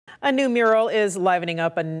A new mural is livening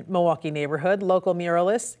up a Milwaukee neighborhood. Local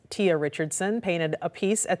muralist Tia Richardson painted a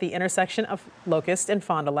piece at the intersection of Locust and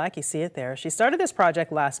Fond du Lac. You see it there. She started this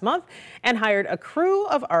project last month and hired a crew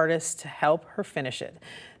of artists to help her finish it.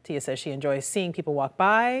 Tia says she enjoys seeing people walk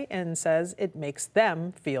by and says it makes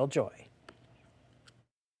them feel joy.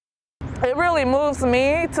 It really moves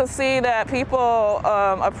me to see that people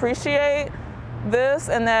appreciate this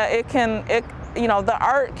and that the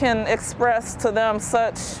art can express to them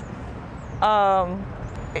such,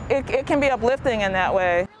 it can be uplifting in that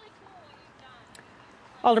way.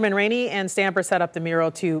 Alderman Rainey and Stamper set up the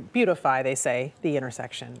mural to beautify, they say, the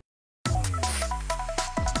intersection.